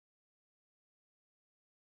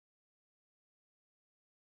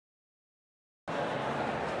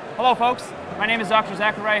Hello folks, my name is Dr.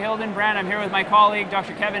 Zachariah Hildenbrand. I'm here with my colleague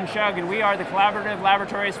Dr. Kevin Shug, and we are the Collaborative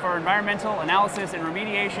Laboratories for Environmental Analysis and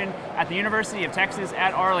Remediation at the University of Texas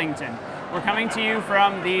at Arlington. We're coming to you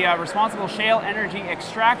from the Responsible Shale Energy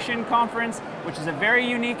Extraction Conference, which is a very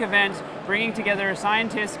unique event bringing together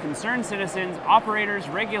scientists, concerned citizens, operators,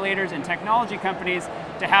 regulators, and technology companies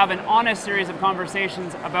to have an honest series of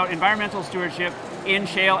conversations about environmental stewardship in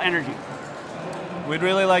shale energy. We'd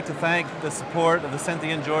really like to thank the support of the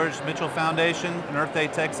Cynthia and George Mitchell Foundation and Earth Day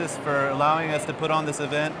Texas for allowing us to put on this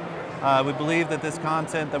event. We believe that this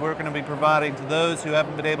content that we're going to be providing to those who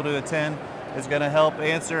haven't been able to attend is going to help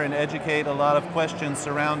answer and educate a lot of questions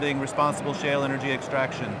surrounding responsible shale energy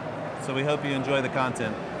extraction. So we hope you enjoy the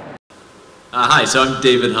content. Hi, so I'm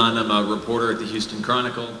David Hunt. I'm a reporter at the Houston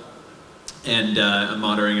Chronicle, and I'm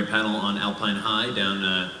moderating a panel on Alpine High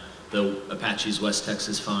down the Apache's West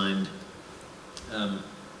Texas find.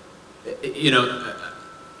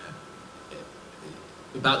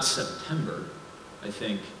 About September, I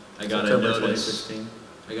think, I got a notice.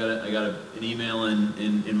 I got an email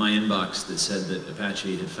in my inbox that said that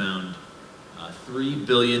Apache had found 3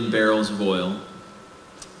 billion barrels of oil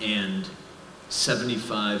and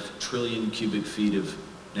 75 trillion cubic feet of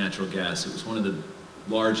natural gas. It was one of the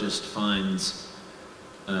largest finds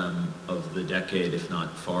of the decade, if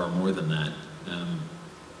not far more than that.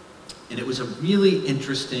 And it was a really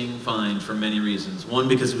interesting find for many reasons. One,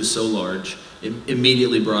 because it was so large. It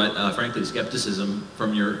immediately brought, frankly, skepticism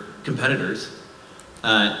from your competitors.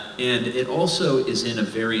 And it also is in a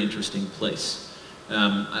very interesting place.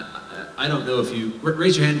 I don't know if you,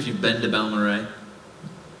 raise your hand if you've been to Balmorhea.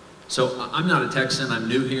 So I'm not a Texan, I'm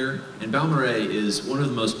new here. And Balmorhea is one of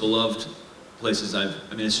the most beloved places I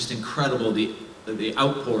mean, it's just incredible the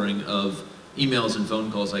outpouring of emails and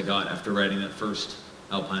phone calls I got after writing that first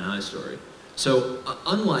Alpine High story. So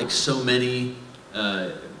unlike so many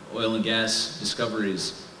oil and gas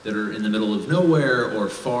discoveries that are in the middle of nowhere or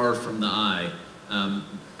far from the eye,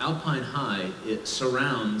 Alpine High, it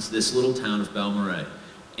surrounds this little town of Balmorhea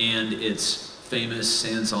and its famous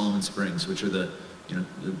San Solomon Springs, which are the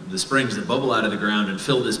springs that bubble out of the ground and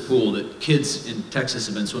fill this pool that kids in Texas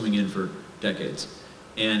have been swimming in for decades.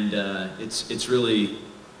 And it's really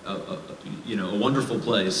a wonderful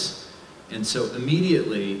place. And so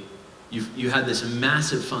immediately, you had this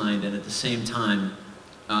massive find, and at the same time,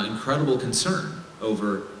 incredible concern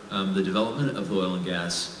over the development of the oil and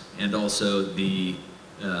gas, and also the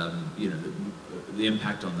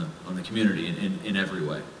impact on the community in every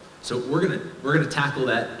way. So we're gonna tackle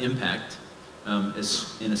that impact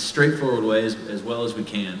in a straightforward way as well as we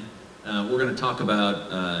can. We're gonna talk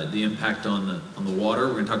about the impact on the water.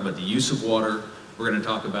 We're gonna talk about the use of water. We're going to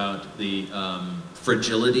talk about the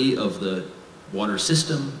fragility of the water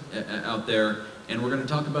system out there, and we're going to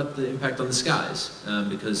talk about the impact on the skies,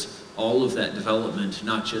 because all of that development,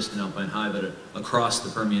 not just in Alpine High, but across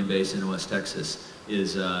the Permian Basin in West Texas,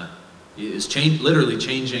 is literally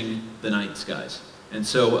changing the night skies. And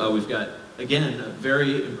so we've got, again, a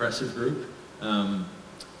very impressive group.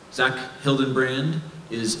 Zach Hildenbrand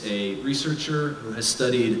is a researcher who has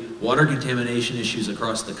studied water contamination issues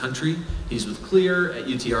across the country. He's with Clear at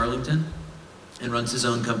UT Arlington and runs his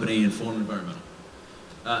own company, Informed Environmental.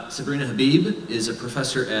 Sabrina Habib is a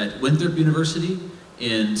professor at Winthrop University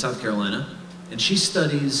in South Carolina, and she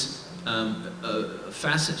studies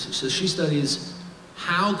she studies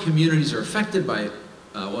how communities are affected by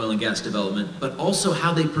oil and gas development, but also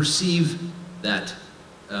how they perceive that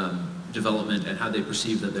development and how they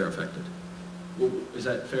perceive that they're affected. Is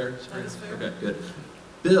that fair? That is fair. Okay, good.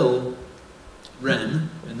 Bill Wren,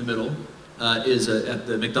 in the middle, is at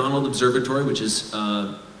the McDonald Observatory, which is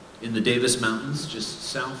in the Davis Mountains, just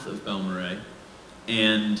south of Balmorhea.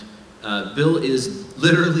 And Bill is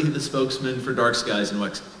literally the spokesman for dark skies in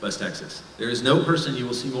West Texas. There is no person you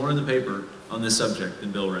will see more in the paper on this subject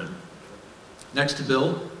than Bill Wren. Next to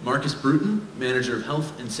Bill, Marcus Bruton, Manager of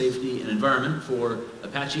Health and Safety and Environment for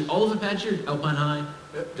Apache. All of Apache or Alpine High?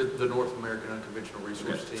 The North American Unconventional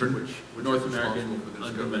Resource Okay. Team, which North American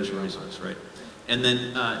Unconventional Resource, right. And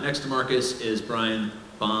then next to Marcus is Brian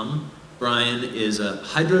Bohm. Brian is a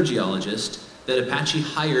hydrogeologist that Apache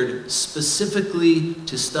hired specifically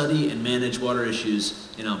to study and manage water issues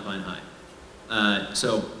in Alpine High.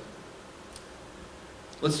 So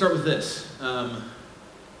let's start with this.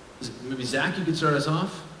 Maybe Zach, you could start us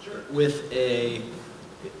off. Sure. With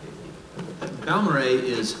Balmorhea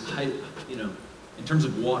is, in terms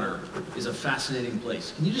of water, is a fascinating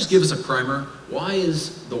place. Can you just give us a primer? Why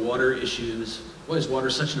is water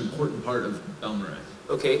such an important part of Balmorhea?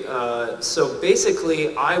 Okay, so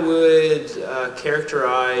basically I would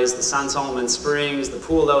characterize the San Solomon Springs, the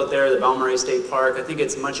pool out there, the Balmorhea State Park. I think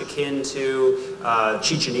it's much akin to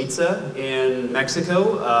Chichen Itza in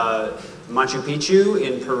Mexico, Machu Picchu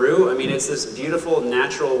in Peru. I mean, it's this beautiful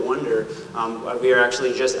natural wonder. We are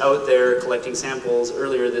actually just out there collecting samples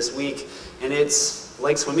earlier this week, and it's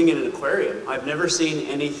like swimming in an aquarium. I've never seen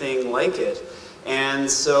anything like it. And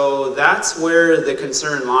so that's where the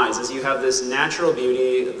concern lies, is you have this natural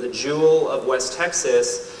beauty, the jewel of West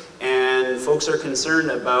Texas, and folks are concerned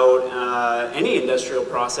about any industrial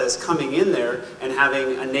process coming in there and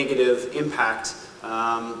having a negative impact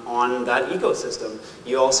on that ecosystem.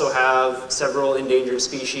 You also have several endangered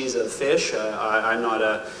species of fish. I'm not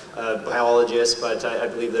a biologist, but I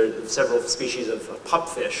believe there are several species of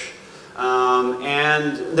pupfish.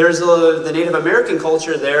 And there's the Native American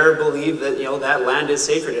culture there believe that, you know, that land is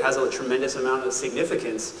sacred. It has a tremendous amount of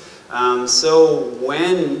significance. So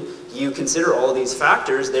when you consider all these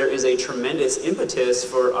factors, there is a tremendous impetus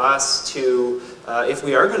for us to, if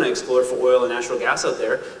we are going to explore for oil and natural gas out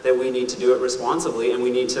there, that we need to do it responsibly, and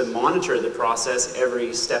we need to monitor the process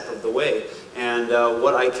every step of the way. And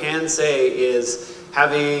what I can say is,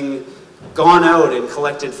 having gone out and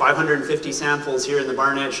collected 550 samples here in the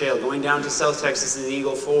Barnett Shale, going down to South Texas in the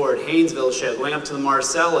Eagle Ford, Haynesville Shale, going up to the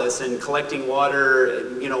Marcellus and collecting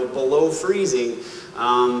water, you know, below freezing.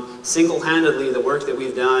 Single-handedly, the work that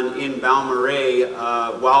we've done in Balmorhea,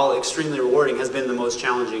 while extremely rewarding, has been the most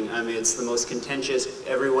challenging. I mean, it's the most contentious.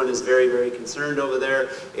 Everyone is very, very concerned over there.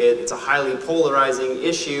 It's a highly polarizing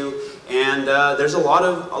issue, and there's a lot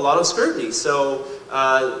of scrutiny. So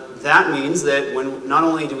that means that when not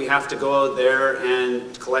only do we have to go out there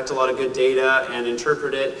and collect a lot of good data and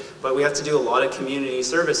interpret it, but we have to do a lot of community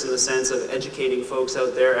service in the sense of educating folks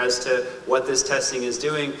out there as to what this testing is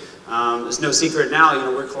doing. There's no secret now, you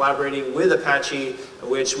know, we're collaborating with Apache,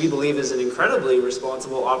 which we believe is an incredibly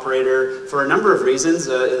responsible operator for a number of reasons.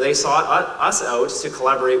 They sought us out to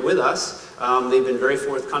collaborate with us. They've been very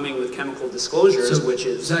forthcoming with chemical disclosures, so, which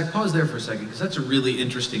is... Zach, pause there for a second, because that's a really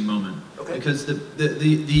interesting moment. Okay. Because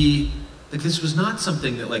like, this was not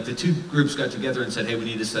something that, like, the two groups got together and said, hey, we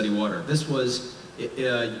need to study water. This was,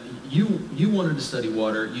 you wanted to study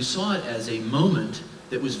water. You saw it as a moment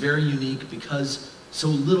that was very unique because so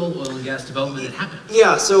little oil and gas development had happened.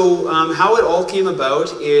 Yeah, so how it all came about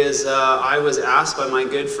is I was asked by my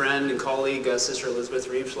good friend and colleague, Sister Elizabeth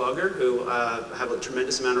Reebschlager, who I have a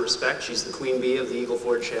tremendous amount of respect. She's the queen bee of the Eagle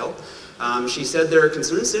Ford Shale. She said there are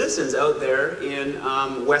concerned citizens out there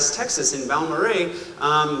in West Texas, in Balmorhea.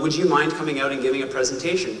 Would you mind coming out and giving a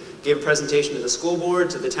presentation? Gave a presentation to the school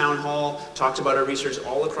board, to the town hall, talked about our research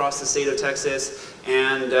all across the state of Texas,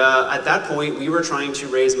 and at that point we were trying to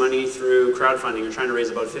raise money through crowdfunding. We're trying to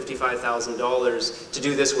raise about $55,000 to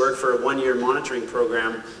do this work for a one-year monitoring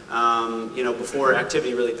program, you know, before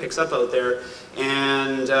activity really picks up out there,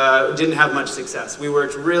 and didn't have much success. We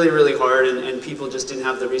worked really, really hard, and people just didn't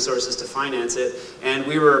have the resources to finance it, and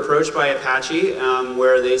we were approached by Apache,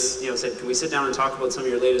 where they, you know, said, can we sit down and talk about some of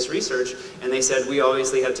your latest research? And they said, we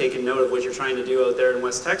obviously have taken note of what you're trying to do out there in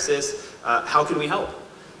West Texas. How can we help?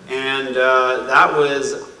 And that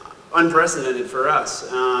was unprecedented for us,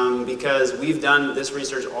 because we've done this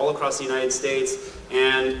research all across the United States,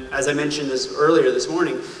 and as I mentioned earlier this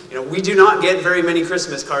morning, you know, we do not get very many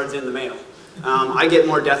Christmas cards in the mail. I get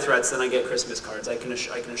more death threats than I get Christmas cards, I can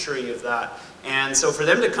assure you of that. And so for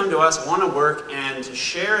them to come to us, want to work and to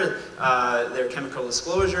share their chemical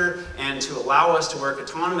disclosure and to allow us to work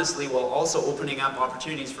autonomously while also opening up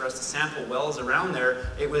opportunities for us to sample wells around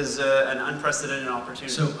there, it was an unprecedented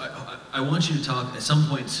opportunity. So I want you to talk at some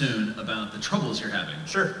point soon about the troubles you're having.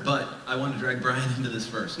 Sure. But I want to drag Brian into this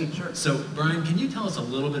first. Sure. So Brian, can you tell us a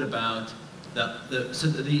little bit about the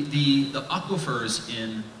aquifers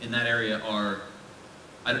in that area are,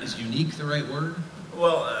 is unique the right word?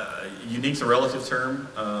 Well, unique's a relative term.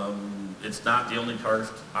 It's not the only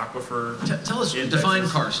karst aquifer. Tell us, define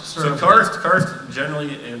Texas. karst. So karst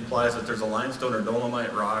generally implies that there's a limestone or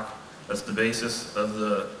dolomite rock that's the basis of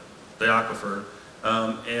the aquifer,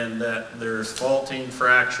 and that there's faulting,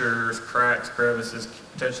 fractures, cracks, crevices,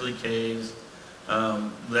 potentially caves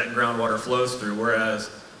that groundwater flows through, whereas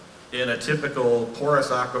in a typical porous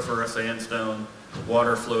aquifer, a sandstone,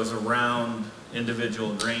 water flows around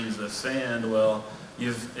individual grains of sand. Well,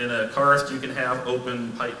 in a karst, you can have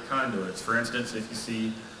open pipe conduits. For instance, if you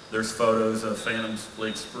see, there's photos of Phantom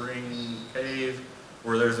Lake Spring Cave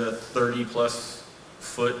where there's a 30+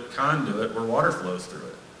 foot conduit where water flows through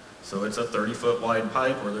it. So it's a 30-foot wide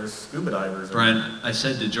pipe where there's scuba divers. Brian, I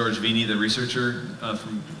said to George Vini, the researcher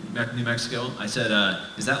from New Mexico, I said,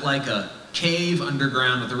 is that like a cave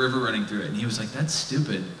underground with a river running through it. And he was like, that's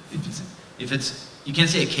stupid. If it's you can't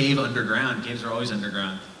say a cave underground. Caves are always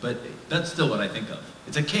underground. But that's still what I think of.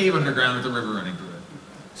 It's a cave underground with a river running through it.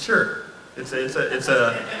 Sure. It's a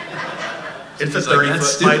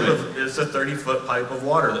 30-foot pipe of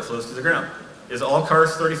water that flows to the ground. Is all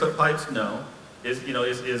cars 30-foot pipes? No.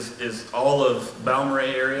 Is all of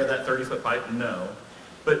Balmorhea area that 30-foot pipe? No.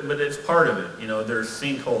 But it's part of it. There's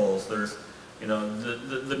sinkholes. There's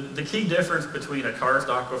the key difference between a karst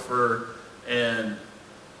aquifer and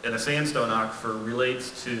a sandstone aquifer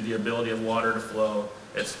relates to the ability of water to flow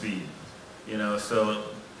at speed. So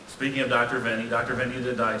speaking of Dr. Venny did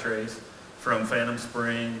a dye trace from Phantom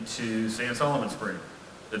Spring to San Solomon Spring.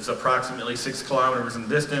 It's approximately 6 kilometers in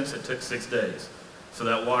distance. It took 6 days. So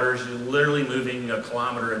that water is literally moving a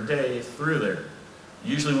kilometer a day through there.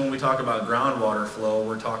 Usually when we talk about groundwater flow,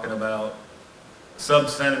 we're talking about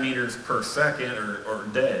sub-centimeters per second or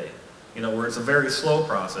day, where it's a very slow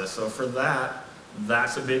process. So for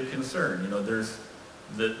that's a big concern. There's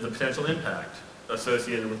the potential impact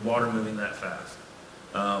associated with water moving that fast.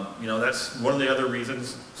 That's one of the other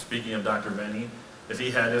reasons, speaking of Dr. Venny, if he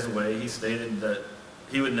had his way, he stated that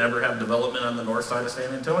he would never have development on the north side of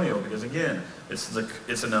San Antonio because, again,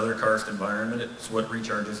 it's another karst environment. It's what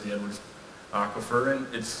recharges the Edwards Aquifer,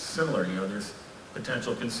 and it's similar. There's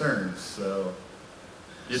potential concerns. So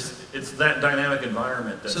it's that dynamic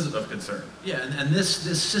environment that's of concern. Yeah, and this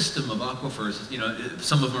system of aquifers,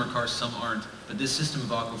 some of them are karst, some aren't, but this system of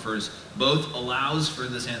aquifers both allows for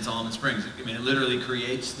the San Solomon Springs. I mean, it literally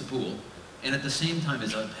creates the pool, and at the same time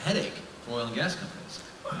is a headache for oil and gas companies.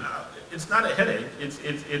 It's not a headache.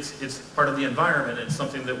 It's part of the environment. It's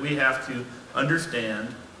something that we have to understand,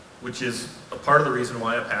 which is a part of the reason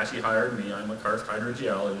why Apache hired me. I'm a karst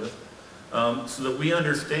hydrogeologist, so that we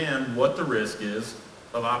understand what the risk is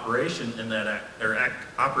of operation in that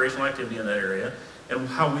operational activity in that area, and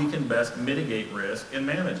how we can best mitigate risk and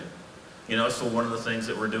manage it. So one of the things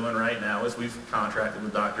that we're doing right now is we've contracted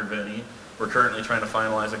with Dr. Venny. We're currently trying to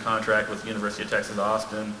finalize a contract with the University of Texas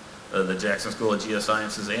Austin, the Jackson School of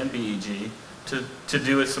Geosciences, and BEG to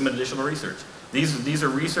do some additional research. These are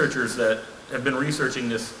researchers that have been researching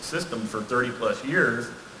this system for 30 plus years,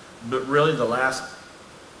 but really the last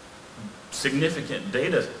significant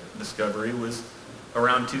data discovery was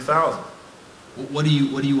around 2000. What do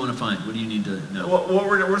you want to find? What do you need to know? Well,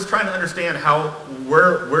 we're just trying to understand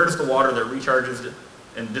where does the water that recharges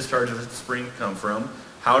and discharges at the spring come from?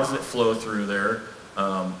 How does it flow through there?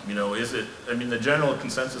 The general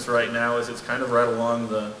consensus right now is it's kind of right along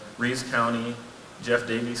the Reeves County, Jeff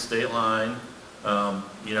Davies state line.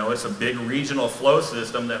 It's a big regional flow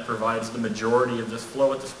system that provides the majority of this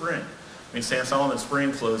flow at the spring. San Solomon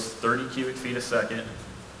Spring flows 30 cubic feet a second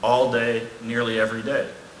all day, nearly every day.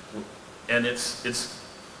 And it's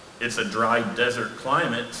a dry desert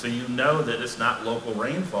climate, so that it's not local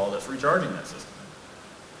rainfall that's recharging that system.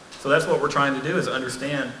 So that's what we're trying to do, is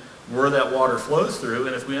understand where that water flows through,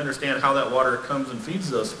 and if we understand how that water comes and feeds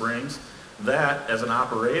those springs, that, as an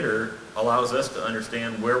operator, allows us to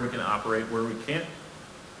understand where we can operate, where we can't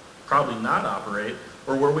probably not operate,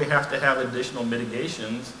 or where we have to have additional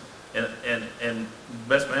mitigations and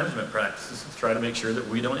best management practices to try to make sure that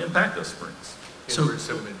we don't impact those springs. So we're at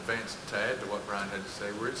some advanced, to add to what Brian had to say,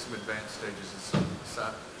 we're at some advanced stages of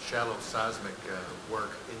some shallow seismic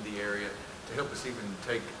work in the area to help us even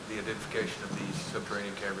take the identification of these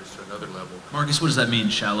subterranean caverns to another level. Marcus, what does that mean,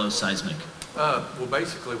 shallow seismic? Well,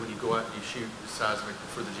 basically, when you go out and you shoot seismic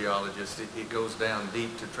for the geologist, it goes down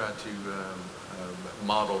deep to try to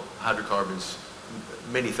model hydrocarbons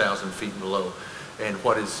many thousand feet below. And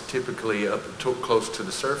what is typically up close to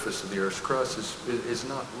the surface of the Earth's crust is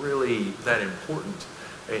not really that important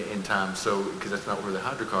in time, because that's not where the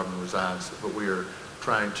hydrocarbon resides. But we are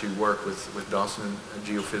trying to work with Dawson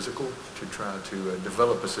Geophysical to try to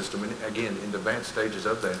develop a system, and again, in the advanced stages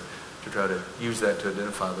of that, to try to use that to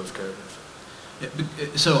identify those caverns.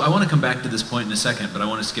 So I want to come back to this point in a second, but I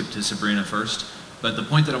want to skip to Sabrina first. But the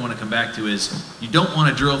point that I want to come back to is you don't want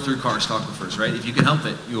to drill through karst aquifers, right? If you can help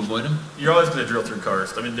it, you avoid them? You're always going to drill through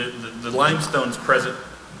karst. The limestone's present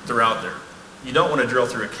throughout there. You don't want to drill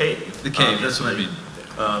through a cave. The cave, that's what I mean.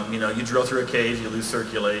 You drill through a cave, you lose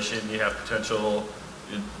circulation, you have potential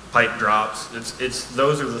pipe drops.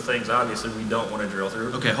 Those are the things, obviously, we don't want to drill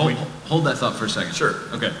through. Okay, hold that thought for a second. Sure.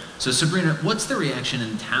 Okay, so Sabrina, what's the reaction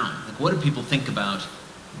in town? What do people think about,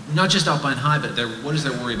 not just Alpine High, but what is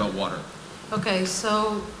their worry about water? Okay,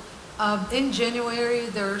 so in January,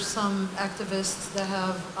 there are some activists that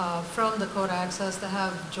have, from Dakota Access, that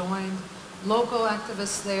have joined local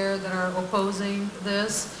activists there that are opposing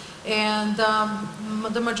this. And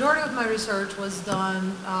the majority of my research was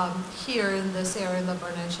done here in this area, in the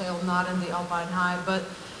Barnett Shale, not in the Alpine High, but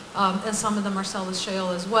and some of the Marcellus Shale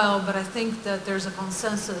as well. But I think that there's a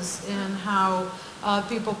consensus in how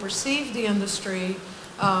people perceive the industry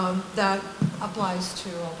that applies to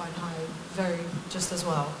Alpine High just as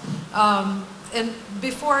well. And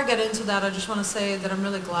before I get into that, I just want to say that I'm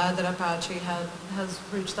really glad that Apache has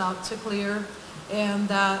reached out to CLEAR, and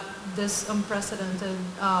that this unprecedented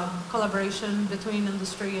collaboration between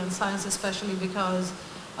industry and science, especially because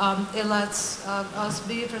it lets us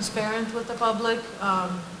be transparent with the public.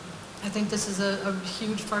 I think this is a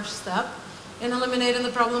huge first step in eliminating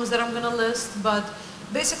the problems that I'm going to list, but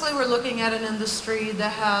basically we're looking at an industry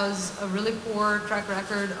that has a really poor track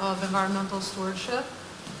record of environmental stewardship.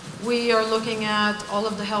 We are looking at all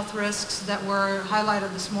of the health risks that were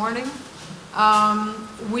highlighted this morning.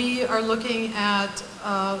 We are looking at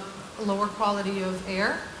lower quality of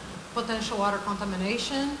air, potential water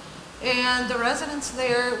contamination, and the residents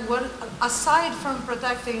there, aside from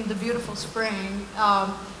protecting the beautiful spring,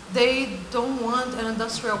 they don't want an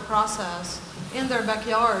industrial process in their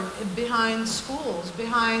backyard, behind schools,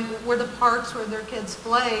 behind where the parks where their kids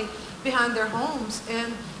play, behind their homes.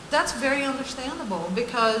 And that's very understandable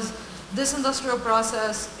because this industrial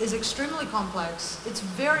process is extremely complex. It's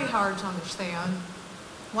very hard to understand.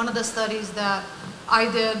 One of the studies that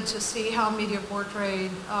I did to see how media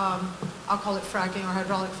portrayed, I'll call it fracking or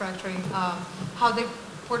hydraulic fracturing, how they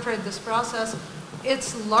portrayed this process,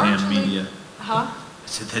 it's largely... Damn media. Huh? I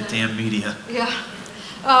said that damn media. Yeah.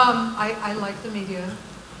 I like the media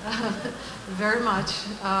very much.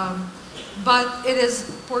 But it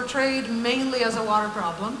is portrayed mainly as a water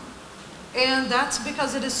problem. And that's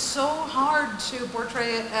because it is so hard to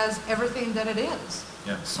portray it as everything that it is.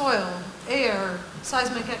 Yeah. Soil, air,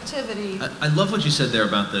 seismic activity. I love what you said there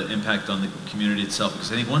about the impact on the community itself,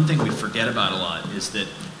 because I think one thing we forget about a lot is that,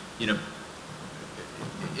 you know,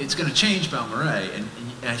 it's going to change Balmorhea, and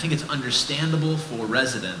I think it's understandable for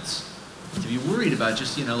residents to be worried about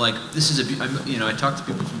just, you know, like, this is I talk to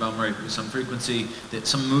people from Balmorhea with some frequency that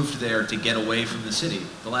some moved there to get away from the city.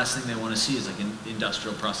 The last thing they want to see is like an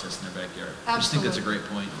industrial process in their backyard. Absolutely. I just think that's a great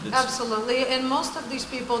point. Absolutely, and most of these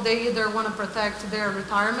people, they either want to protect their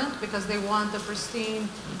retirement because they want the pristine,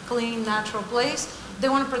 clean, natural place. They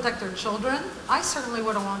want to protect their children. I certainly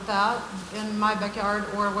wouldn't want that in my backyard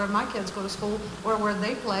or where my kids go to school or where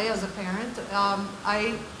they play as a parent.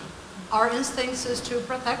 Our instincts is to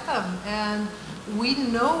protect them, and we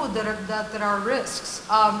know that there are risks.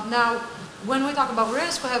 Now, when we talk about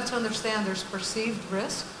risk, we have to understand there's perceived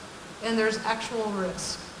risk and there's actual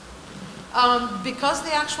risk. Because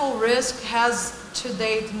the actual risk has to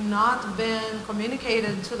date not been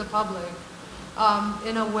communicated to the public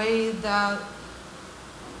in a way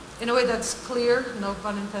that's clear, no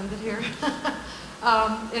pun intended here.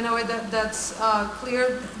 In a way that's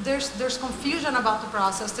clear. There's confusion about the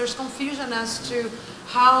process. There's confusion as to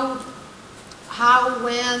how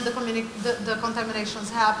when the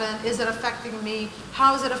contaminations happen, is it affecting me?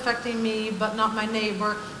 How is it affecting me but not my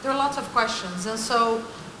neighbor? There are lots of questions, and so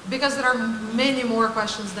because there are many more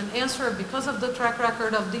questions than answered because of the track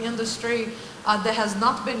record of the industry that has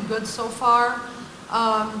not been good so far,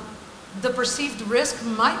 the perceived risk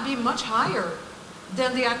might be much higher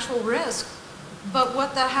than the actual risk. But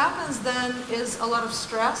what that happens then is a lot of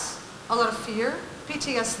stress, a lot of fear.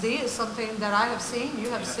 PTSD is something that I have seen, you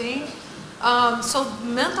have seen. So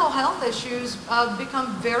mental health issues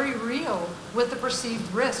become very real with the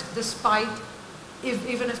perceived risk, despite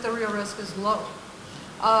even if the real risk is low.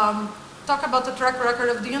 Talk about the track record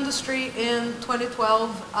of the industry. In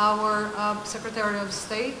 2012, our Secretary of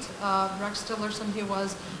State, Rex Tillerson, he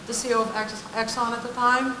was the CEO of Exxon at the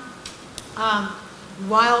time.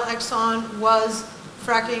 While Exxon was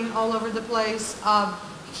fracking all over the place,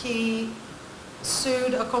 he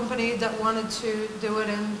sued a company that wanted to do it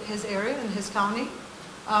in his area, in his county.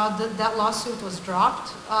 That lawsuit was dropped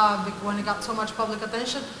when it got so much public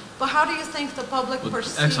attention. But how do you think the public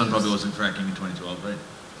perceives... Exxon probably wasn't fracking in 2012, right?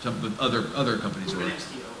 Some other companies were.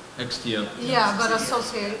 XTO. Yeah, but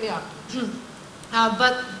associated, yeah.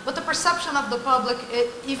 But the perception of the public,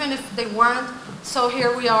 even if they weren't, so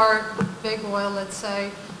here we are, big oil, let's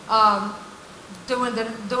say, doing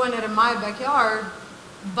it in my backyard,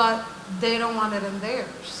 but they don't want it in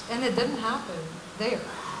theirs. And it didn't happen there.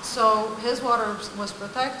 So his water was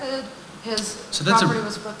protected, his property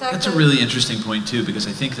was protected. That's a really interesting point too, because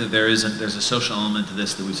I think that there's a social element to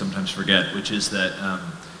this that we sometimes forget, which is that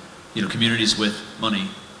communities with money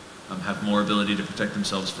have more ability to protect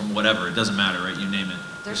themselves from whatever. It doesn't matter, right? You name it.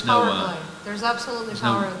 There's power play. There's absolutely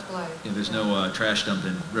power at play. Yeah, there's no trash dump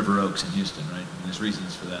in River Oaks in Houston, right? And there's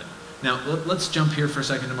reasons for that. Now, let's jump here for a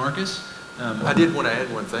second to Marcus. I did want to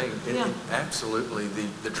add one thing. Yeah. Absolutely,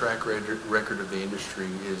 the track record of the industry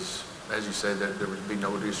is, as you said, that there would be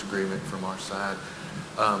no disagreement from our side.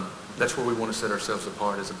 That's where we want to set ourselves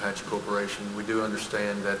apart as Apache Corporation. We do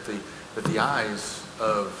understand that the eyes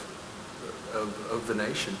of the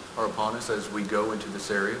nation are upon us as we go into this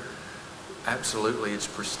area. Absolutely, it's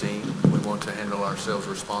pristine. We want to handle ourselves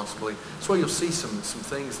responsibly. That's why you'll see some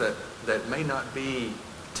things that may not be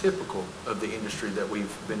typical of the industry that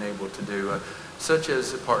we've been able to do, such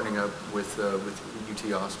as partnering up with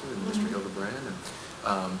UT Austin and Mr. Hildenbrand,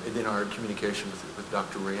 and then our communication with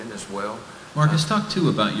Dr. Wren as well. Marcus, talk too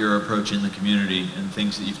about your approach in the community and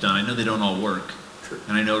things that you've done. I know they don't all work,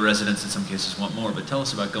 and I know residents in some cases want more, but tell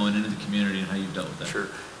us about going into the community and how you've dealt with that. Sure.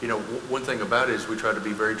 You know, one thing about it is we try to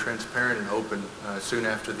be very transparent and open. Soon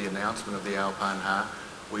after the announcement of the Alpine High,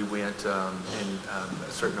 we went and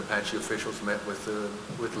certain Apache officials met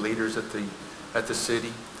with leaders at the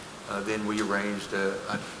city. Then we arranged a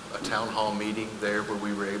town hall meeting there where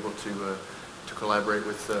we were able to collaborate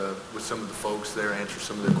with some of the folks there, answer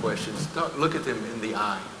some of their questions, look at them in the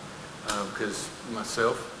eye. Because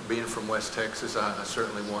myself, being from West Texas, I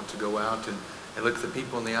certainly want to go out and look at the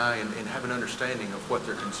people in the eye and have an understanding of what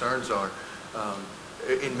their concerns are.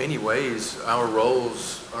 In many ways, our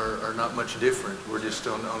roles are not much different. We're just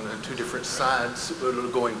on two different sides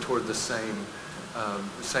going toward the same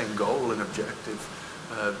goal and objective,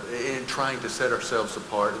 and trying to set ourselves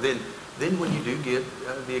apart. Then when you do get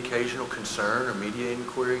the occasional concern or media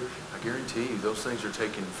inquiry, I guarantee you those things are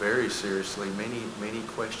taken very seriously. Many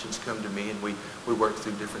questions come to me, and we work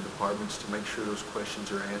through different departments to make sure those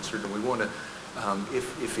questions are answered. And we want to,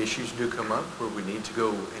 if issues do come up where we need to go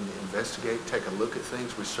and investigate, take a look at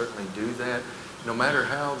things, we certainly do that. No matter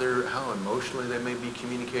how emotionally they may be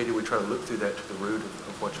communicated, we try to look through that to the root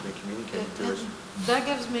of what's being communicated to us. That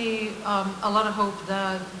gives me a lot of hope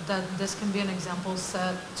that this can be an example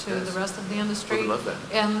set to the rest of the industry. We love that.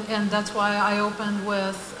 And that's why I opened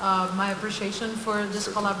with my appreciation for this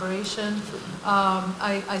collaboration.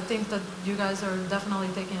 I think that you guys are definitely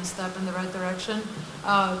taking a step in the right direction.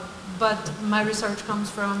 But my research comes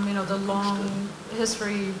from the long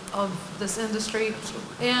history of this industry.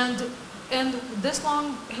 And this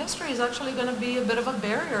long history is actually going to be a bit of a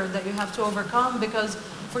barrier that you have to overcome, because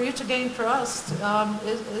for you to gain trust,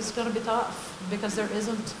 it's going to be tough, because there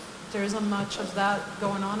isn't much of that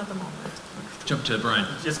going on at the moment. Jump to Brian.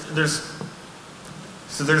 There's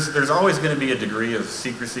always going to be a degree of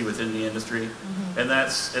secrecy within the industry, and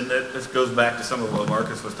that goes back to some of what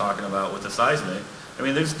Marcus was talking about with the seismic. I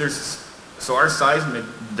mean, so our seismic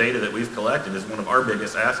data that we've collected is one of our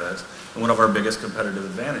biggest assets and one of our biggest competitive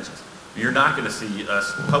advantages. You're not going to see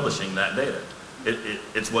us publishing that data.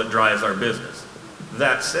 It's what drives our business.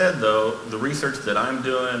 That said, though, the research that I'm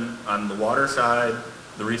doing on the water side,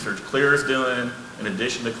 the research Clear is doing, in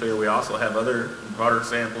addition to Clear, we also have other water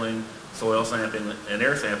sampling, soil sampling, and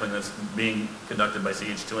air sampling that's being conducted by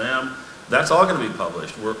CH2M. That's all going to be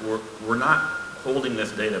published. We're not holding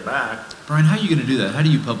this data back. Brian, how are you going to do that? How do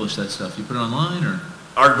you publish that stuff? You put it online, or?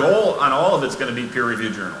 Our goal on all of it's going to be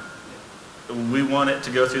peer-reviewed journal. We want it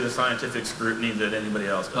to go through the scientific scrutiny that anybody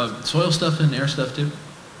else does. Soil stuff and air stuff too?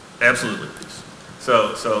 Absolutely.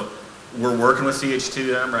 So we're working with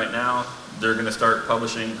CH2M right now. They're going to start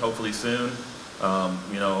publishing hopefully soon.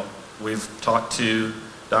 We've talked to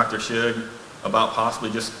Dr. Shug about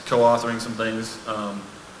possibly just co-authoring some things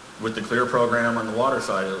with the Clear program on the water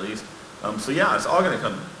side at least. So yeah, it's all going to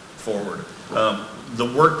come forward. The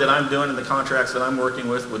work that I'm doing and the contracts that I'm working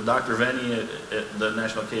with Dr. Venny at the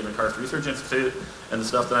National Cave and Karst Research Institute, and the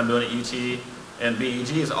stuff that I'm doing at UT and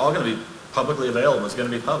BEG is all going to be publicly available. It's going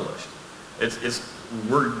to be published.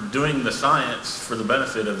 We're doing the science for the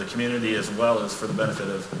benefit of the community as well as for the benefit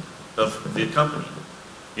of the company.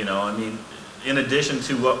 I mean, in addition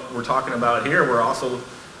to what we're talking about here, we're also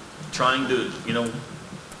trying to,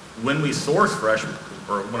 when we source fresh,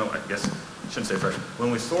 or I guess I shouldn't say fresh, when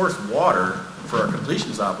we source water for our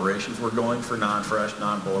completions operations, we're going for non-fresh,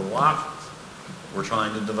 non-potable options. We're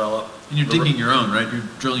trying to develop. And you're digging your own, right? You're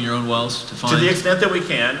drilling your own wells to find. To the extent that we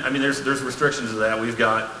can. I mean, there's restrictions to that. We've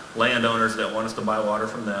got landowners that want us to buy water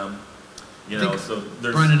from them. So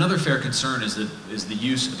there's. Brian, another fair concern is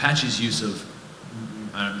Apache's use of,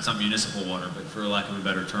 it's not municipal water, but for lack of a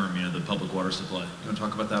better term, the public water supply. You want to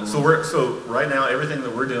talk about that a little? So right now, everything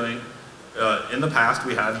that we're doing, in the past,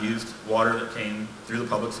 we have used water that came through the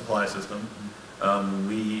public supply system.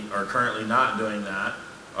 We are currently not doing that.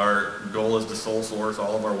 Our goal is to sole source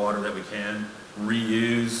all of our water that we can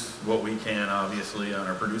reuse what we can, obviously, on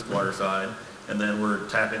our produced water side, and then we're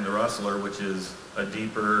tapping the Rustler, which is a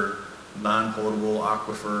deeper, non-potable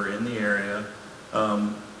aquifer in the area.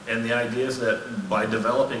 And the idea is that by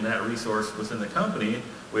developing that resource within the company,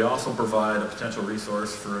 we also provide a potential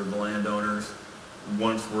resource for the landowners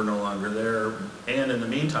once we're no longer there. And in the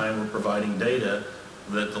meantime, we're providing data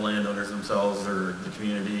that the landowners themselves or the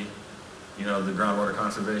community, you know, the groundwater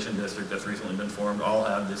conservation district that's recently been formed, all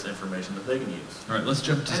have this information that they can use. All right, let's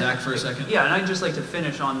jump to Zach for a second. Yeah, and I'd just like to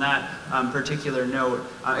finish on that particular note.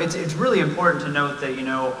 It's really important to note that, you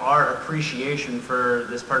know, our appreciation for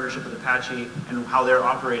this partnership with Apache and how they're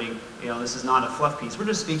operating, you know, this is not a fluff piece. We're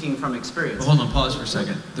just speaking from experience. Well, hold on, pause for a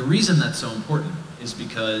second. The reason that's so important is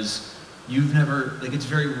because you've never, like, it's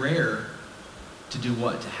very rare to do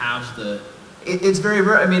what? To have the... It's very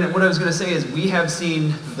rare. I mean, what I was going to say is we have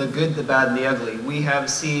seen the good, the bad, and the ugly. We have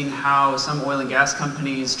seen how some oil and gas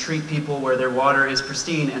companies treat people where their water is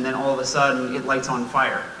pristine and then all of a sudden it lights on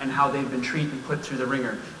fire, and how they've been treated and put through the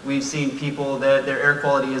ringer. We've seen people that their air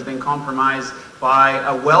quality has been compromised by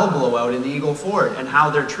a well blowout in the Eagle Ford, and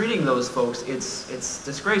how they're treating those folks. It's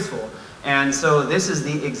disgraceful. And so this is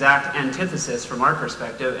the exact antithesis from our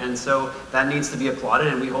perspective, and so that needs to be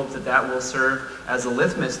applauded, and we hope that that will serve as a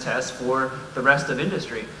litmus test for the rest of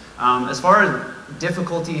industry. As far as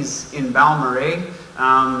difficulties in Balmorhea,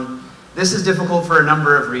 this is difficult for a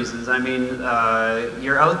number of reasons. I mean,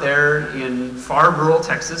 you're out there in far rural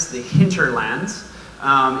Texas, the hinterlands,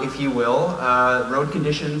 if you will. Road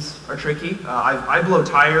conditions are tricky. I blow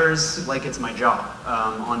tires like it's my job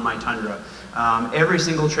on my Tundra. Every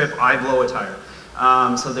single trip I blow a tire.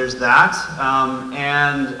 So there's that.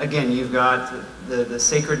 And again, you've got the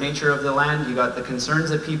sacred nature of the land. You've got the concerns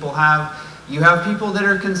that people have. You have people that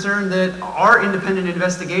are concerned that our independent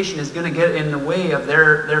investigation is going to get in the way of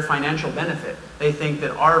their financial benefit. They think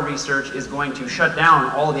that our research is going to shut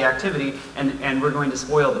down all the activity and we're going to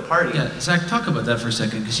spoil the party. Yeah, Zach, talk about that for a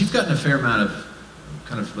second, because you've gotten a fair amount of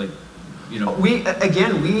kind of like, you know...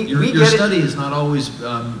 Your study is not always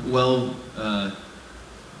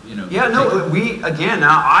you know... Yeah, no,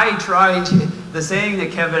 I try to... The saying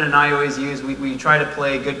that Kevin and I always use, we try to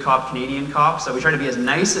play good cop, Canadian cop, so we try to be as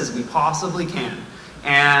nice as we possibly can.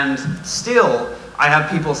 And still, I have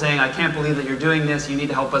people saying, I can't believe that you're doing this, you need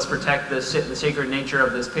to help us protect the sacred nature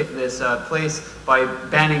of this place by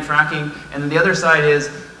banning fracking. And then the other side is,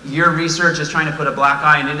 your research is trying to put a black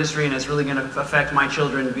eye in industry and it's really going to affect my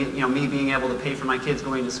children, you know, me being able to pay for my kids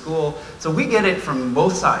going to school. So we get it from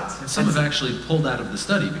both sides. And some have actually pulled out of the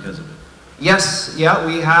study because of it. Yes, yeah,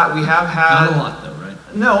 we have had... Not a lot though, right?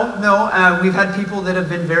 No, we've had people that have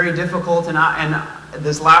been very difficult, and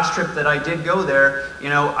this last trip that I did go there, you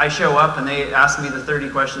know, I show up and they ask me the 30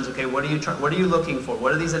 questions. Okay, what are you looking for?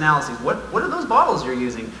 What are these analyses? What are those bottles you're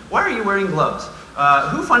using? Why are you wearing gloves?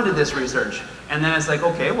 Who funded this research? And then it's like,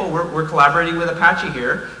 okay, well, we're collaborating with Apache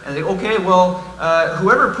here. And they, okay, well,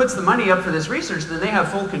 whoever puts the money up for this research, then they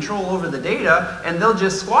have full control over the data, and they'll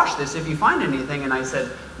just squash this if you find anything. And I said,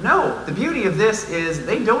 no, the beauty of this is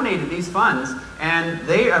they donated these funds, and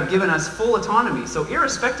they have given us full autonomy. So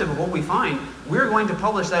irrespective of what we find, we're going to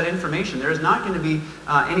publish that information. There is not going to be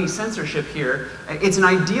any censorship here. It's an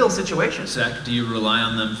ideal situation. Zach, do you rely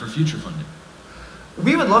on them for future funding?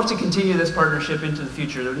 We would love to continue this partnership into the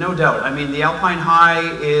future, no doubt. I mean, the Alpine High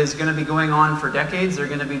is going to be going on for decades. They're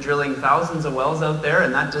going to be drilling thousands of wells out there,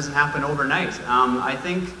 and that doesn't happen overnight. I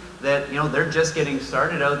think that, you know, they're just getting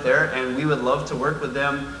started out there, and we would love to work with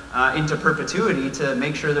them into perpetuity to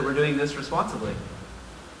make sure that we're doing this responsibly.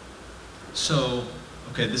 So,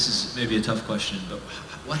 okay, this is maybe a tough question, but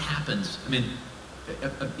what happens? I mean,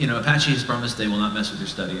 you know, Apache has promised they will not mess with your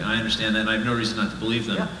study, and I understand that, and I have no reason not to believe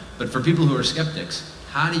them. Yeah. But for people who are skeptics,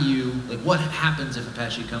 how do you, like, what happens if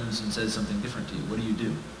Apache comes and says something different to you? What do you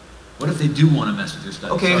do? What if they do want to mess with your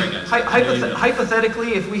study? Okay, sorry, guys.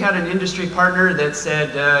 Hypothetically, if we had an industry partner that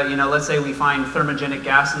said, you know, let's say we find thermogenic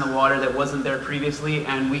gas in the water that wasn't there previously,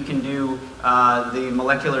 and we can do the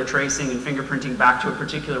molecular tracing and fingerprinting back to a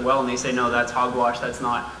particular well, and they say, no, that's hogwash, that's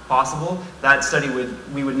not possible, that study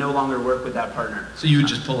we would no longer work with that partner. So you would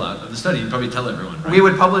just pull out of the study and probably tell everyone, right? We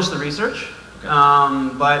would publish the research,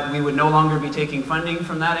 okay. But we would no longer be taking funding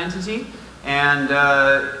from that entity. And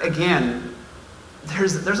again,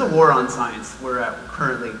 there's a war on science we're at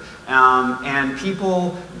currently, and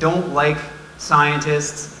people don't like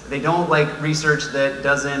scientists. They don't like research that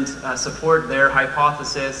doesn't support their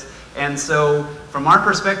hypothesis. And so from our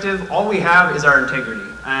perspective, all we have is our integrity.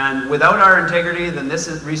 And without our integrity, then this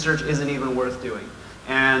research isn't even worth doing.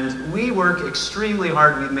 And we work extremely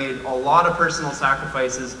hard. We've made a lot of personal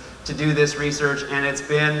sacrifices to do this research, and it's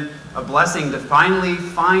been a blessing to finally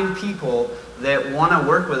find people that want to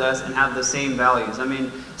work with us and have the same values. I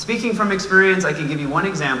mean, speaking from experience, I can give you one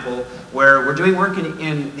example where we're doing work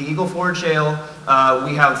in the Eagle Ford Shale.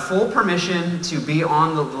 We have full permission to be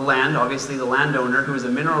on the land. Obviously, the landowner, who is a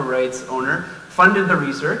mineral rights owner, funded the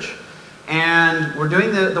research. And we're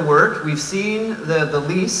doing the work. We've seen the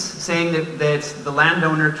lease saying that the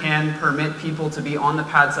landowner can permit people to be on the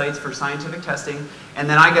pad sites for scientific testing. And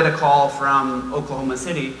then I get a call from Oklahoma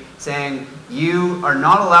City saying, you are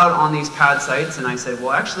not allowed on these pad sites. And I said,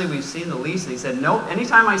 well, actually, we've seen the lease. And he said, no,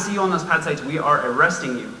 anytime I see you on those pad sites, we are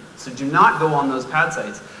arresting you. So do not go on those pad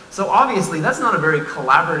sites. So obviously, that's not a very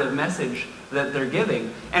collaborative message that they're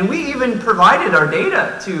giving. And we even provided our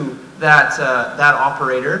data to that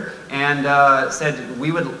operator and said,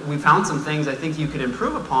 we found some things I think you could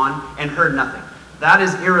improve upon, and heard nothing. That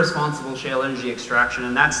is irresponsible shale energy extraction,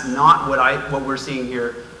 and that's not what we're seeing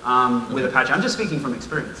here with Apache. I'm just speaking from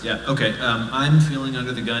experience. Yeah, okay. I'm feeling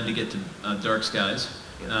under the gun to get to dark skies,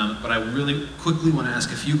 but I really quickly want to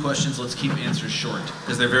ask a few questions. Let's keep answers short,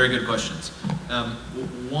 because they're very good questions.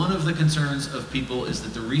 One of the concerns of people is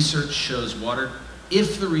that the research shows water,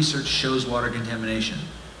 if the research shows water contamination,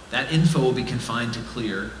 that info will be confined to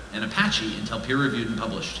Clear and Apache until peer-reviewed and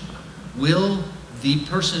published. Will the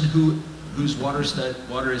person whose water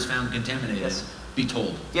is found contaminated be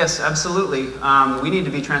told? Yes, absolutely. We need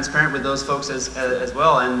to be transparent with those folks as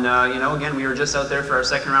well. And you know, again, we were just out there for our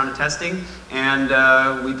second round of testing, and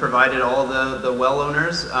we provided all the well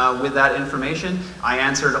owners with that information. I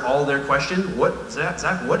answered all their questions.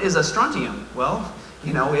 Zach, what is a strontium? Well,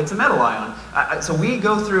 you know, it's a metal ion. So we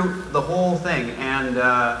go through the whole thing, and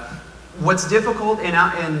what's difficult in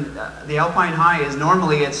the Alpine High is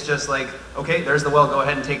normally it's just like, okay, there's the well, go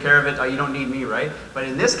ahead and take care of it, you don't need me, right? But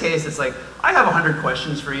in this case, it's like, I have 100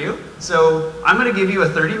 questions for you, so I'm going to give you a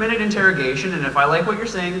 30-minute interrogation, and if I like what you're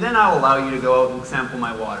saying, then I'll allow you to go out and sample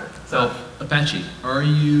my water. So, Apache, are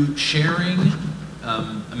you sharing,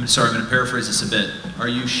 I'm sorry, I'm going to paraphrase this a bit, are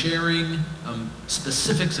you sharing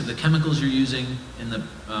specifics of the chemicals you're using in the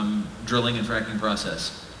drilling and fracking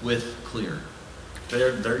process with Clear?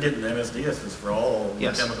 They're getting MSDSs for all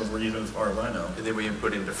the chemicals we're using as far as I know. And then we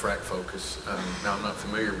input into Frac Focus. Now I'm not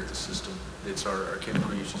familiar with the system. It's our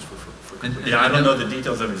chemical uses for completion. Yeah, I don't know the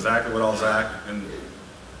details of exactly what all Zach and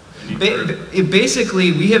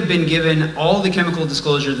basically, we have been given all the chemical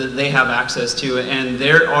disclosure that they have access to, and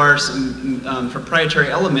there are some proprietary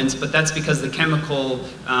elements, but that's because the chemical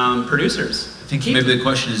producers. I think maybe the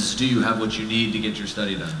question is, do you have what you need to get your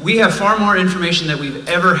study done? We have far more information than we've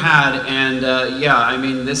ever had, and yeah, I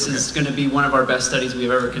mean, this is going to be one of our best studies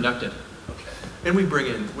we've ever conducted. And we bring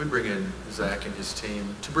in Zach and his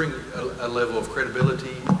team to bring a level of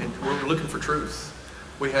credibility, and we're looking for truth.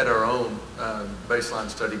 We had our own baseline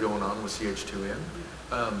study going on with CH2N,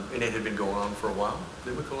 and it had been going on for a while.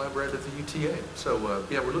 Then we collaborated with the UTA. So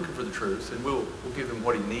yeah, we're looking for the truth, and we'll give him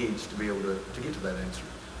what he needs to be able to get to that answer.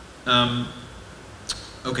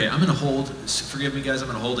 Okay, I'm going to hold, forgive me guys, I'm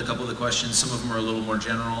going to hold a couple of the questions. Some of them are a little more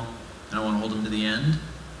general, and I want to hold them to the end.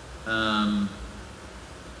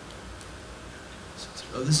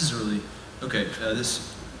 Oh, this is really, okay,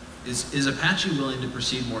 this is Apache willing to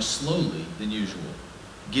proceed more slowly than usual,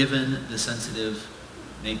 given the sensitive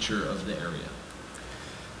nature of the area?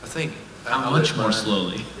 I think. How much more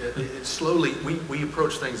slowly? Slowly, we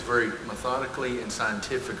approach things very methodically and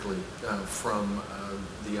scientifically from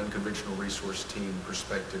the unconventional resource team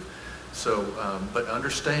perspective. So, but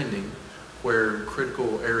understanding where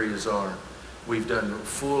critical areas are. We've done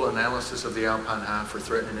full analysis of the Alpine High for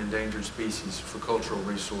threatened and endangered species, for cultural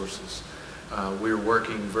resources. We're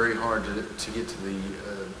working very hard to get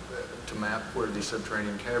to map where these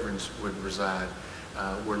subterranean caverns would reside.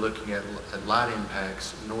 We're looking at light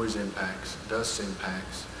impacts, noise impacts, dust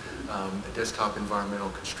impacts, desktop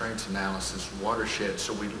environmental constraints analysis, watersheds.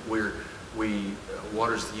 So we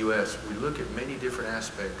waters the U.S. We look at many different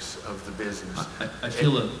aspects of the business. I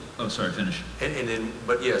feel oh, sorry, finish. And then,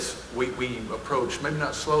 but yes, we approach, maybe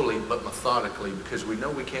not slowly, but methodically, because we know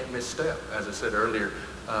we can't misstep. As I said earlier,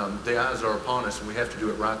 the eyes are upon us, and we have to do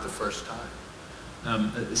it right the first time.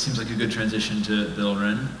 It seems like a good transition to Bill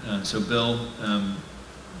Wren. So Bill,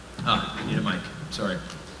 you need a mic, sorry.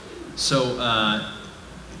 So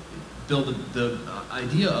Bill, the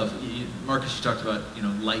idea of, Marcus, you talked about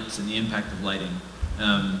lights and the impact of lighting.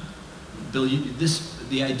 Bill,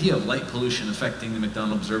 the idea of light pollution affecting the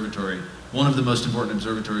McDonald Observatory, one of the most important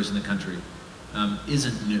observatories in the country,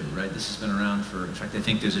 isn't new, right? This has been around for, in fact, I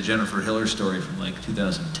think there's a Jennifer Hiller story from like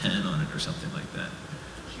 2010 on it or something like that.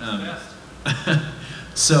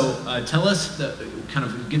 So tell us, kind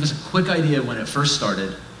of give us a quick idea of when it first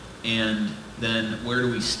started and then where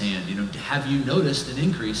do we stand? You know, have you noticed an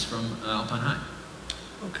increase from Alpine High?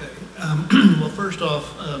 Okay. Well, first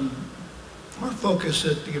off, our focus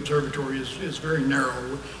at the observatory is very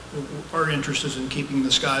narrow. Our interest is in keeping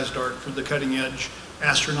the skies dark for the cutting edge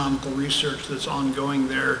astronomical research that's ongoing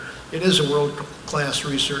there. It is a world-class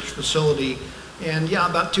research facility. And yeah,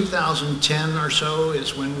 about 2010 or so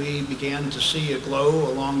is when we began to see a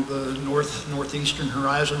glow along the northeastern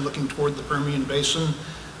horizon looking toward the Permian Basin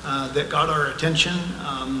that got our attention.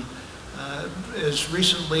 As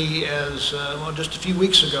recently as, well, just a few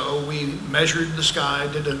weeks ago, we measured the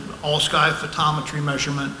sky, did an all-sky photometry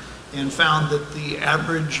measurement, and found that the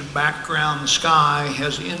average background sky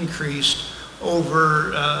has increased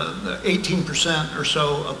over 18% or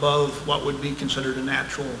so above what would be considered a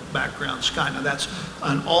natural background sky. Now that's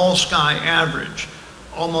an all-sky average.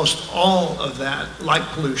 Almost all of that light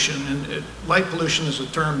pollution, and light pollution is a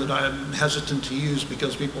term that I'm hesitant to use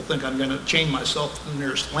because people think I'm going to chain myself to the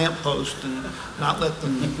nearest lamppost and not let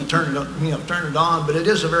them turn it on. But it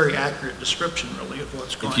is a very accurate description, really, of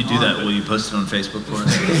what's going on. If you do that, will you post it on Facebook for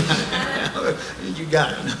us? You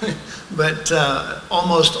got it. But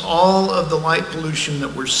almost all of the light pollution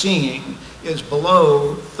that we're seeing is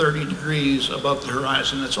below 30 degrees above the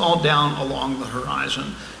horizon. It's all down along the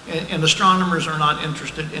horizon. And astronomers are not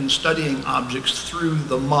interested in studying objects through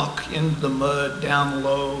the muck, in the mud, down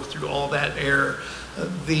low, through all that air.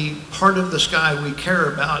 The part of the sky we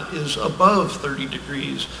care about is above 30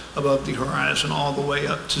 degrees above the horizon, all the way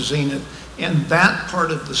up to zenith. And that part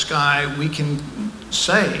of the sky we can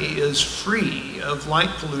say is free of light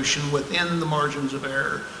pollution within the margins of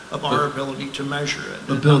error of our ability to measure it.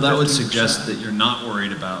 But Bill, that would suggest that you're not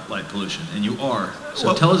worried about light pollution, and you are. So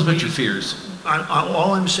well, tell us about your fears.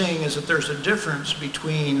 All I'm saying is that there's a difference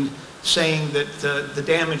between saying that the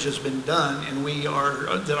damage has been done and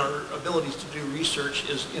that our abilities to do research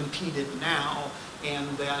is impeded now, and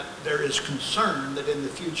that there is concern that in the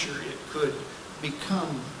future it could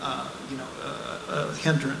become a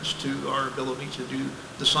hindrance to our ability to do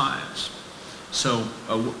the science. So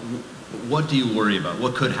what do you worry about?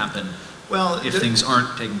 What could happen if things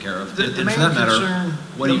aren't taken care of? And for that matter,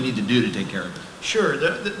 what do you need to do to take care of it? Sure.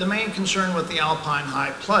 The main concern with the Alpine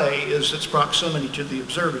High play is its proximity to the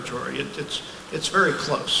observatory. It's very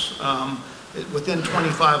close, within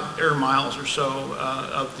 25 air miles or so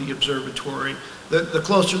of the observatory. The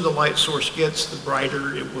closer the light source gets, the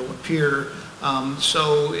brighter it will appear.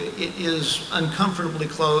 So it is uncomfortably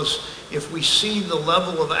close. If we see the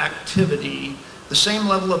level of activity, the same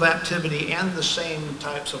level of activity and the same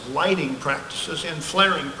types of lighting practices and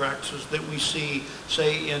flaring practices that we see,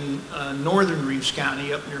 say, in northern Reeves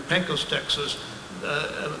County up near Pecos, Texas,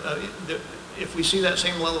 if we see that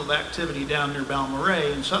same level of activity down near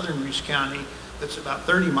Balmorhea in southern Reeves County, that's about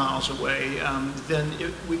 30 miles away, then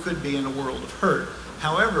we could be in a world of hurt.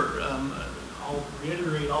 However, I'll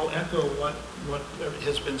reiterate, I'll echo what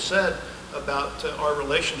has been said about our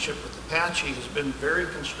relationship with Apache has been very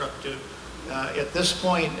constructive. At this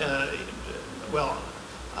point,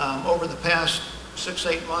 over the past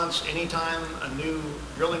 6-8 months, anytime a new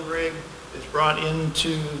drilling rig is brought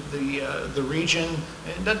into the region,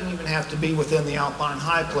 and it doesn't even have to be within the Alpine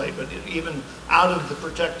High play, but even out of the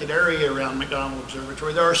protected area around McDonald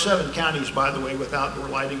Observatory. There are 7 counties, by the way, with outdoor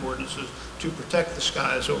lighting ordinances to protect the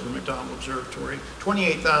skies over McDonald Observatory.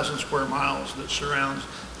 28,000 square miles that surrounds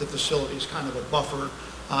the facility is kind of a buffer,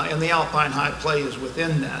 and the Alpine High play is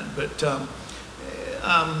within that. But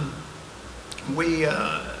we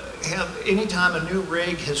have, anytime a new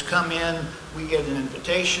rig has come in, we get an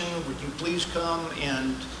invitation, would you please come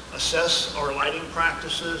and assess our lighting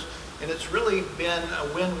practices? And it's really been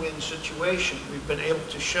a win-win situation. We've been able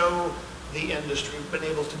to show the industry, we've been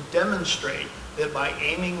able to demonstrate that by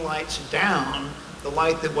aiming lights down, the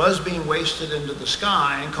light that was being wasted into the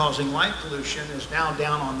sky and causing light pollution is now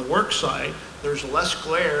down on the work site. There's less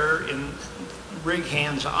glare in rig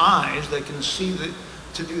hands' eyes. They can see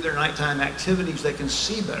to do their nighttime activities, they can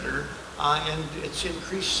see better, and it's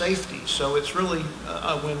increased safety. So it's really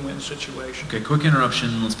a win-win situation. Okay, quick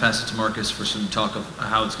interruption. Let's pass it to Marcus for some talk of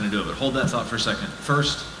how it's going to do it. But hold that thought for a second.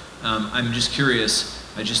 First, I'm just curious.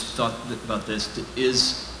 I just thought about this.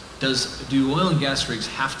 Do oil and gas rigs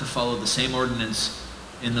have to follow the same ordinance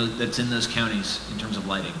that's in those counties in terms of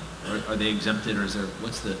lighting? Or are they exempted, or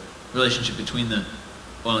what's the relationship between the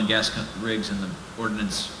oil and gas rigs and the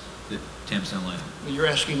ordinance that tamps down lighting? You're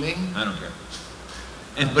asking me? I don't care.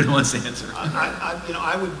 Anybody wants to answer?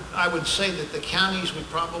 I would say that the counties would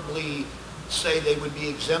probably say they would be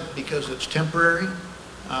exempt because it's temporary.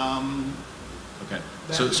 Okay.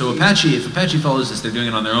 So Apache, if Apache follows this, they're doing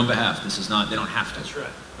it on their own behalf. This is not, they don't have to. That's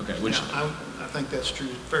right. Okay. I think that's true.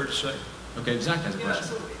 Fair to say. Okay, Zach has a question.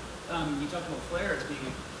 So, you talked about flare as being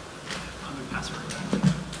I'm going to pass it right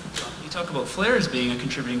back. You talk about flare as being a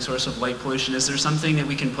contributing source of light pollution. Is there something that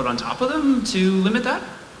we can put on top of them to limit that?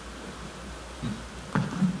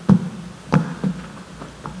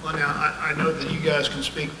 Well, now, I know that you guys can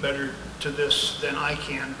speak better to this than I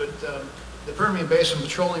can, but the Permian Basin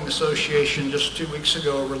Petroleum Association just 2 weeks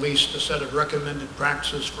ago released a set of recommended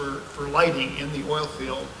practices for lighting in the oil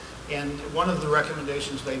field. And one of the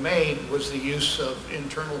recommendations they made was the use of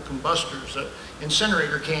internal combustors,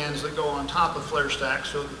 incinerator cans that go on top of flare stacks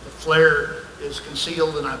so that the flare is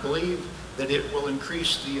concealed, and I believe that it will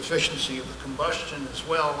increase the efficiency of the combustion as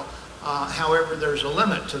well. However, there's a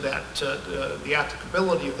limit to that, the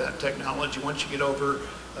applicability of that technology. Once you get over,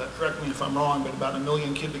 correct me if I'm wrong, but about 1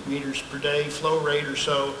 million cubic meters per day flow rate or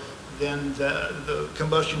so, then the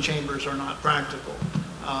combustion chambers are not practical.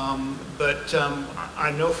 But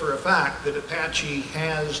I know for a fact that Apache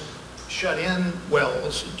has shut in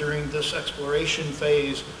wells during this exploration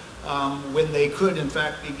phase when they could in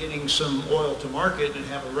fact be getting some oil to market and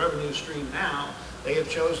have a revenue stream now. They have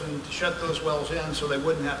chosen to shut those wells in so they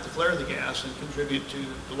wouldn't have to flare the gas and contribute to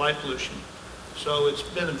the light pollution. So it's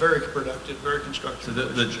been a very productive, very constructive.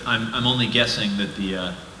 So I'm only guessing that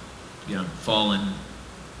the fall in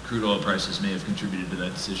crude oil prices may have contributed to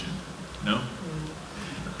that decision. No?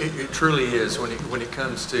 It truly is when it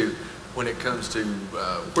comes to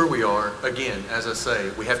where we are. Again, as I say,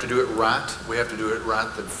 we have to do it right. We have to do it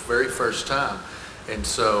right the very first time. And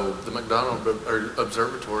so the McDonald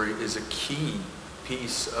Observatory is a key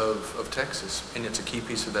piece of Texas, and it's a key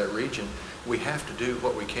piece of that region. We have to do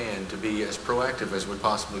what we can to be as proactive as we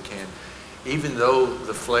possibly can. Even though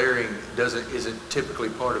the flaring isn't typically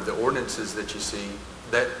part of the ordinances that you see,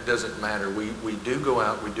 that doesn't matter. We do go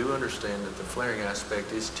out, we do understand that the flaring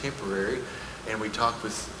aspect is temporary, and we talk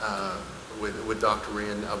with Dr.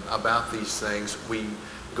 Wren about these things. We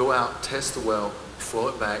go out, test the well, flow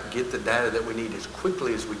it back, get the data that we need as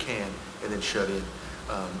quickly as we can, and then shut in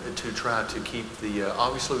to try to keep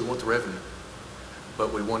obviously we want the revenue,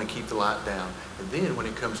 but we want to keep the light down. And then when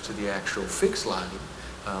it comes to the actual fixed lighting,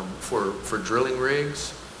 for drilling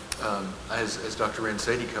rigs, as Dr. Wren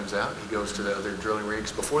said, he comes out, he goes to the other drilling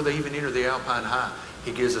rigs. Before they even enter the Alpine High,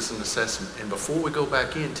 he gives us an assessment. And before we go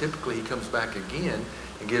back in, typically he comes back again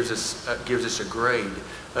and gives us a grade.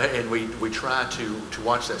 And we try to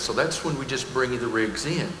watch that. So that's when we just bring the rigs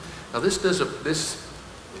in. Now this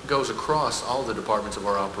goes across all the departments of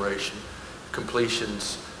our operation,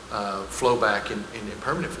 completions, flowback, and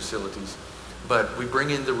permanent facilities. But we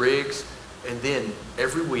bring in the rigs, and then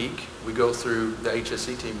every week we go through, the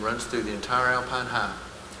HSE team runs through the entire Alpine High,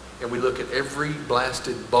 and we look at every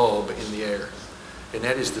blasted bulb in the air. And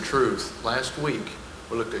that is the truth. Last week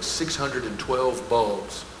we looked at 612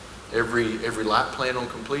 bulbs. Every light plant on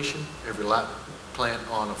completion, every light plant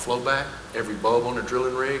on a flowback, every bulb on a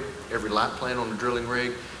drilling rig, every light plant on a drilling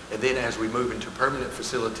rig. And then as we move into permanent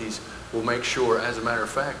facilities, we'll make sure, as a matter of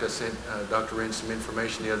fact, I sent Dr. Wren some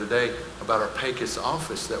information the other day about our Pecos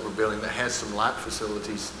office that we're building that has some light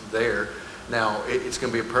facilities there. Now, it's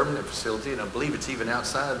going to be a permanent facility, and I believe it's even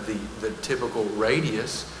outside the typical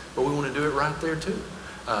radius, but we want to do it right there too.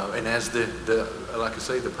 And as like I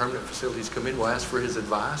say, the permanent facilities come in, we'll ask for his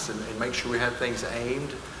advice and make sure we have things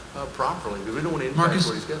aimed properly, because we don't want to impact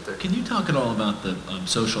what he's got there. Can you talk at all about the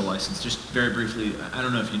social license, just very briefly? I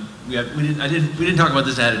don't know if we didn't talk about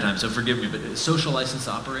this ahead of time, so forgive me, but social license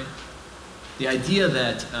to operate. The idea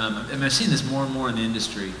that, and I've seen this more and more in the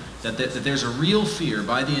industry, that there's a real fear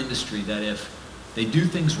by the industry that if they do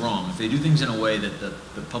things wrong, if they do things in a way that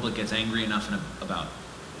the public gets angry enough about,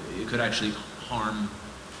 it could actually harm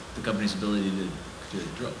the company's ability to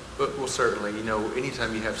drill. Well, certainly,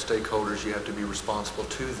 anytime you have stakeholders, you have to be responsible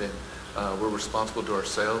to them. We're responsible to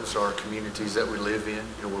ourselves, our communities that we live in.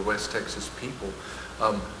 We're West Texas people.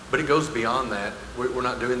 But it goes beyond that. We're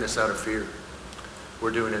not doing this out of fear.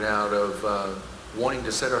 We're doing it out of wanting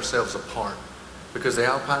to set ourselves apart, because the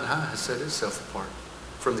Alpine High has set itself apart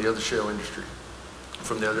from the other shale industry,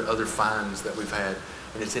 from the other finds that we've had,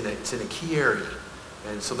 and it's in a key area.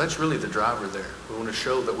 And so that's really the driver there. We want to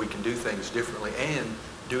show that we can do things differently and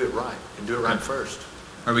do it right, and do it right first.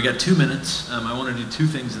 All right, we got 2 minutes. I want to do two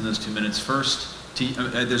things in those 2 minutes. First,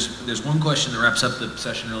 there's one question that wraps up the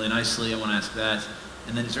session really nicely. I want to ask that.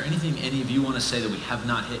 And then is there anything any of you want to say that we have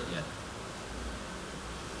not hit yet?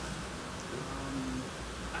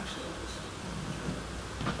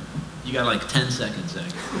 You got like 10 seconds,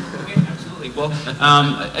 Zach. Okay, absolutely. Absolutely.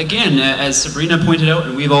 Well, again, as Sabrina pointed out,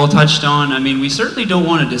 and we've all touched on, I mean, we certainly don't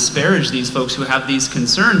want to disparage these folks who have these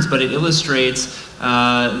concerns, but it illustrates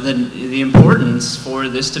the importance for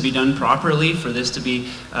this to be done properly, for this to be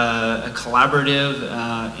a collaborative,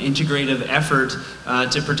 integrative effort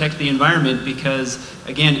to protect the environment, because,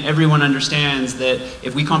 again, everyone understands that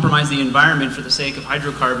if we compromise the environment for the sake of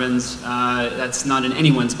hydrocarbons, that's not in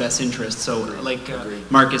anyone's best interest. So, like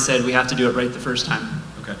Marcus said, we have to do it right the first time.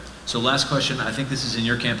 Okay. So last question, I think this is in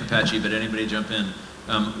your camp, Apache, but anybody jump in.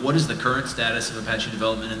 What is the current status of Apache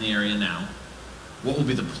development in the area now? What will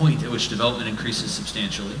be the point at which development increases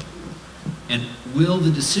substantially? And will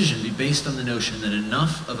the decision be based on the notion that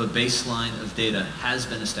enough of a baseline of data has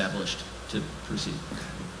been established to proceed?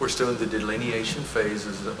 We're still in the delineation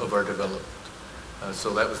phases of our development.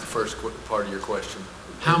 So that was the first part of your question.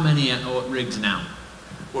 How many rigs now?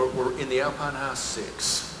 We're in the Alpine High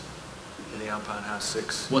 6. In the Alpine High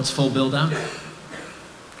 6. What's full build out?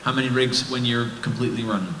 How many rigs when you're completely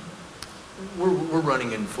running? We're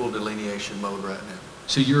running in full delineation mode right now.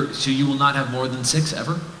 So you will not have more than 6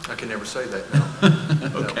 ever? I can never say that,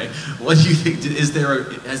 no. Okay. No. What do you think? Is there?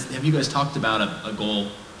 Have you guys talked about a goal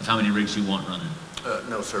of how many rigs you want running?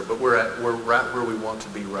 No, sir. But we're right where we want to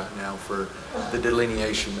be right now for the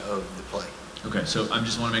delineation of the play. Okay. So I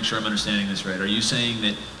just want to make sure I'm understanding this right. Are you saying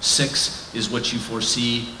that 6 is what you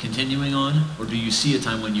foresee continuing on, or do you see a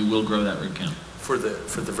time when you will grow that rig count? For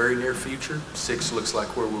the very near future, 6 looks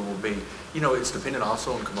like where we will be. You know, it's dependent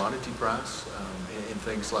also on commodity price and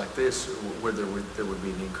things like this, where there would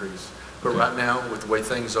be an increase. But okay. Right now, with the way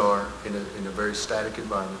things are in a very static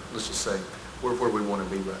environment, let's just say we're where we want to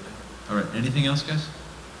be right now. All right. Anything else, guys?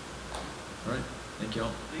 All right. Thank you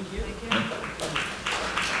all. Thank you. Thank you.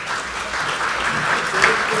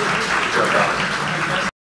 Good job.